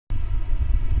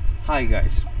Hi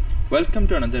guys, welcome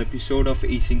to another episode of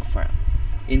Async File.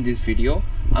 In this video,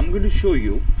 I'm going to show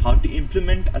you how to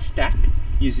implement a stack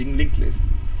using LinkedList.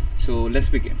 So let's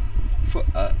begin.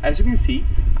 As you can see,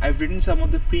 I've written some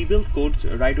of the pre-built codes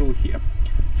right over here.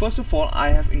 First of all, I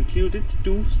have included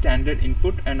two standard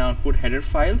input and output header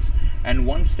files and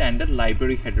one standard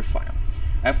library header file.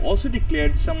 I've also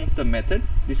declared some of the method.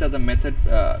 These are the method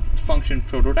function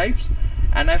prototypes.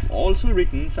 And I've also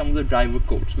written some of the driver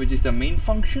codes, which is the main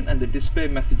function and the display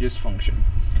messages function.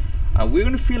 We're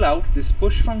going to fill out this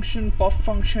push function, pop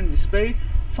function, display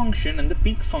function, and the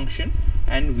peek function,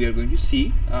 and we are going to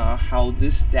see how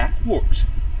this stack works.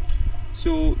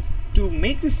 So to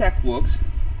make the stack works,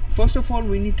 first of all,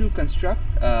 we need to construct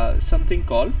something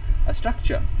called a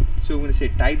structure. So we're going to say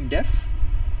type def,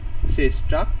 say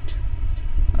struct,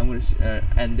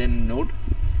 and then node,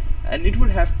 and it would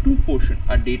have two portions: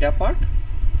 a data part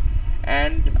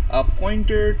and a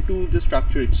pointer to the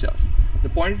structure itself. The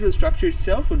pointer to the structure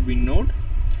itself would be node,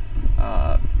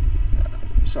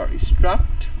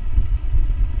 struct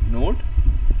node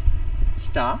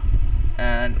star,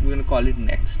 and we're going to call it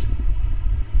next.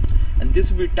 And this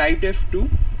will be type def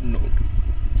to node.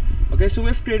 Okay, so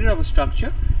we've created our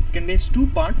structure. It contains two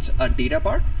parts: a data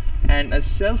part and a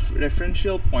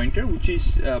self-referential pointer, which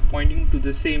is pointing to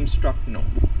the same struct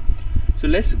node. So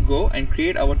let's go and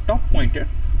create our top pointer,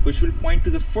 which will point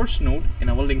to the first node in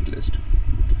our linked list.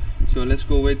 So let's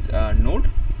go with node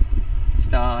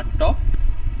star top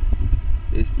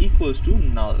is equals to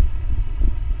null.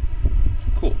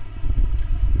 Cool.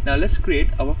 Now let's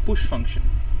create our push function.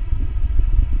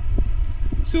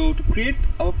 So to create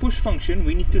our push function,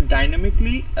 we need to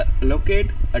dynamically allocate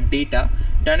a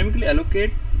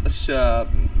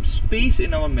space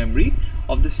in our memory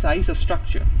of the size of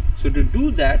structure. So to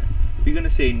do that, we're going to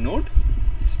say node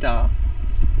star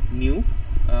new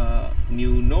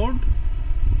node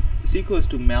is equals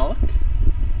to malloc.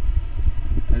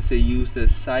 I'll say use the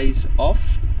size of,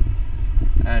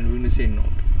 and we're going to say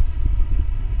node.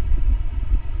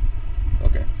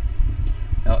 Okay.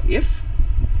 Now if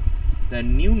the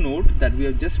new node that we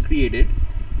have just created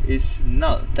is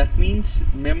null, that means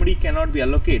memory cannot be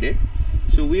allocated.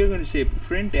 So we are going to say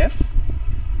printf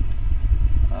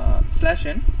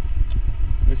 /n.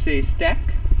 We say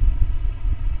stack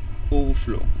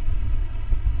overflow.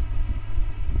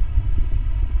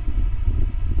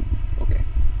 Okay,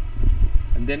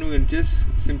 and then we will just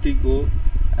simply go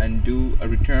and do a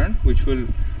return, which will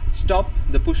stop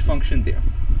the push function there.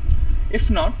 If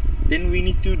not, then we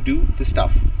need to do the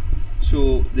stuff.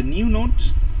 So the new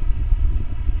node's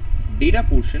data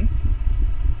portion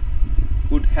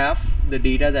would have the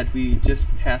data that we just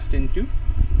passed into,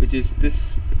 which is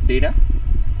this data,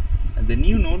 and the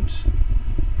new node's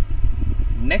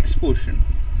next portion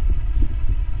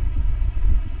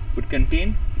would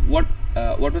contain what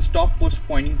was top was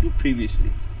pointing to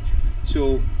previously.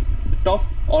 So the top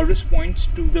always points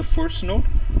to the first node,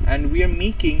 and we are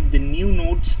making the new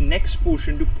node's next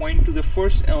portion to point to the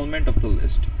first element of the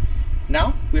list.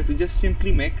 Now we have to just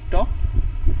simply make top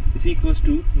is equals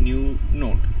to new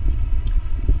node.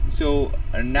 So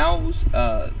now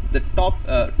the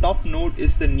top node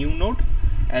is the new node,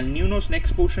 and new node's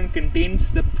next portion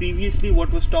contains the previously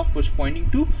what was top was pointing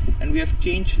to, and we have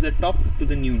changed the top to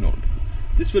the new node.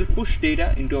 This will push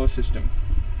data into our system.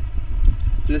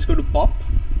 So let's go to pop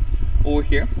over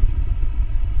here.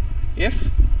 If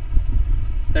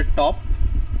the top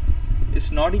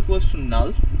is not equals to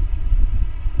null,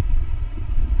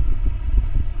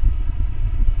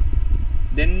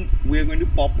 then we are going to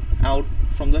pop out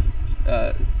from the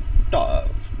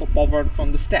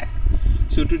stack.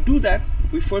 So to do that,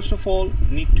 we first of all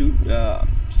need to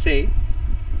say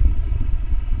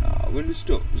we're going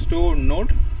to store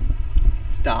node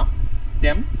star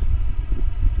temp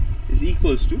is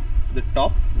equals to the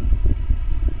top.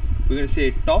 We're going to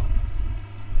say top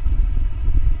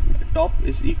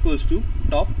is equals to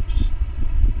top's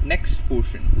next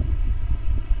portion,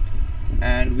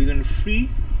 and we're going to free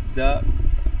the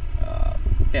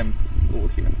temp over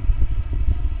here.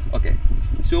 Okay,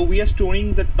 so we are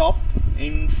storing the top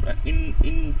in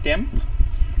temp,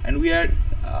 and we are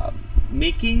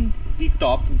making the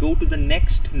top go to the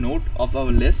next node of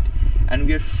our list, and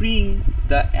we are freeing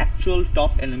the actual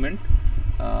top element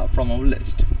from our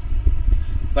list.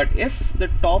 But if the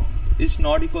top is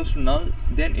not equals to null,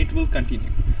 then it will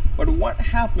continue. But what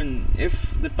happens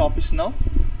if the top is null?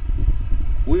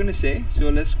 We're going to say, so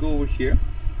let's go over here.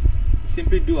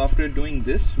 Simply do, after doing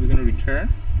this, we're going to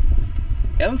return.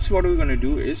 Else what we're going to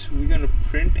do is we're going to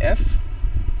printf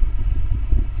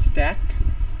stack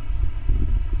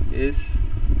is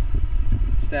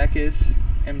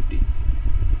empty.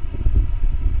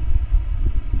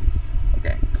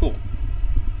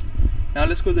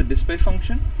 let's go to the display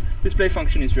function. Display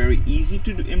function is very easy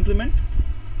to implement.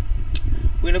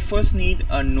 We're going to first need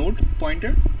a node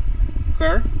pointer,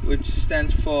 cur, which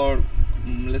stands for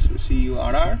let's see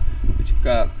URR, which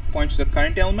points to the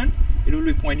current element. It will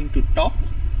be pointing to top.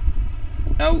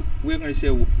 Now we're going to say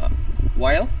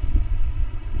while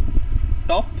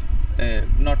top,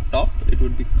 not top, it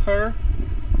would be cur's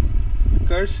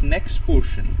next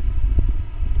portion.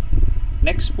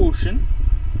 Next portion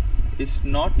is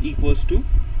not equals to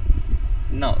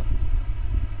null.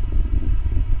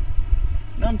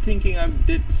 Now I'm thinking I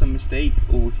did some mistake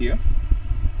over here.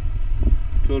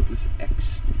 Close plus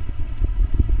x.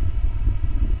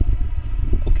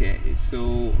 Okay,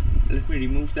 so let me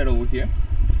remove that over here.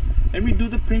 Let me do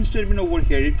the print statement over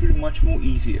here. It will be much more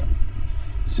easier.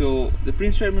 So the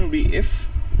print statement will be if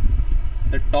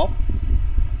the top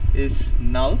is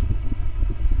null,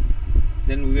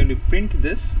 then we're going to print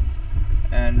this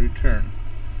and return.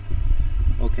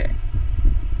 Okay,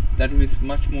 that will be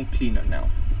much more cleaner now.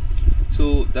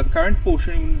 So the current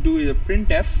portion we will do is a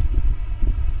printf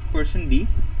 %d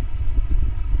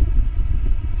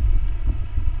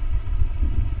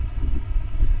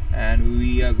and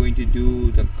we are going to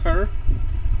do the cur,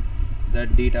 the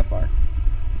data part,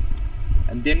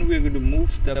 and then we are going to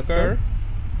move the cur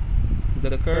to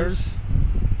the cur's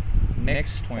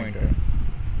next pointer,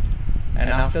 and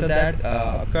after that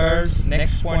cur's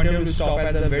next pointer will stop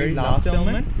at the very last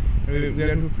element, and we are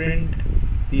going to print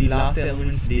the last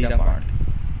element's data part.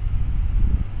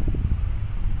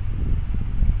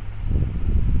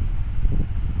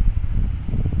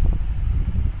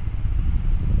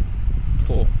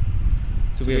 Cool.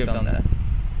 So we have done that.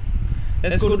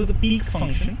 Let's go to the peak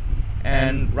function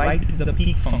and write the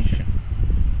peak function.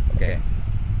 Okay.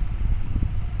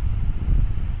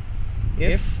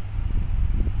 If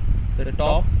the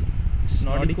top is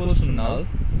not equals to null,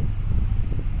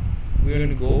 we are going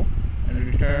to go and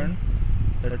return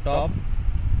the top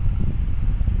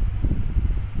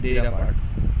data part.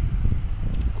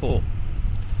 Cool.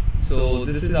 So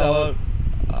this is our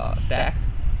stack.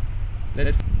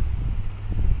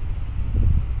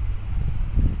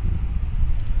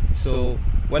 So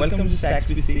welcome to Stacks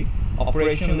PC.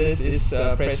 Operational list is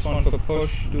press 1 for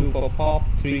push, 2 for pop,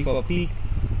 3 for peak,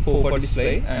 4 for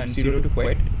display, and 0 to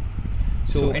quit.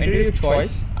 So enter your choice.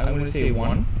 I'm going to say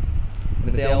 1.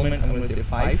 With the element, I'm going to say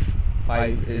 5.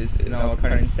 5 is in our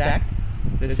current stack.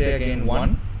 Let's say again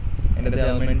 1. And the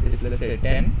element is, let's say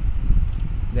 10.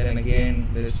 Then again,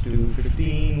 let's do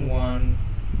 15, 1,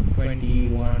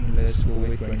 21, let's go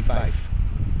with 25.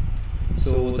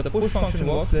 So the push function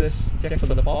works. Let's check for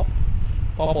the pop.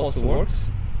 Pop also works.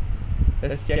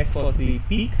 Let's check for the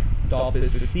peak. Top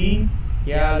is 15.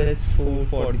 Yeah, let's go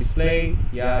for display.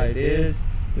 Yeah, it is.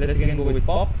 Let's again go with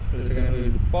pop. Let's again go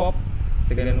with pop.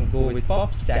 Let's again go with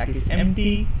pop. Stack is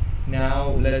empty.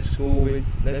 Now let's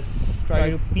try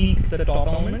to peak the top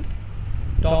element.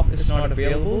 Top is not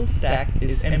available. Stack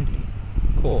is empty.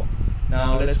 Cool.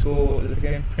 Now let's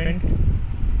again print.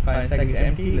 Fine, stack is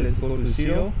empty. Let's go to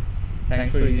 0.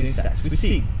 Thanks for using Stacks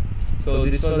PC. So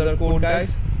this was our code, guys.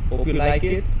 Hope you like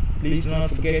it. Please do not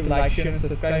forget to like, share, and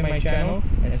subscribe my channel,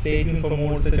 and stay tuned for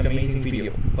more such amazing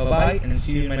video. Bye bye, and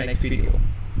see you in my next video.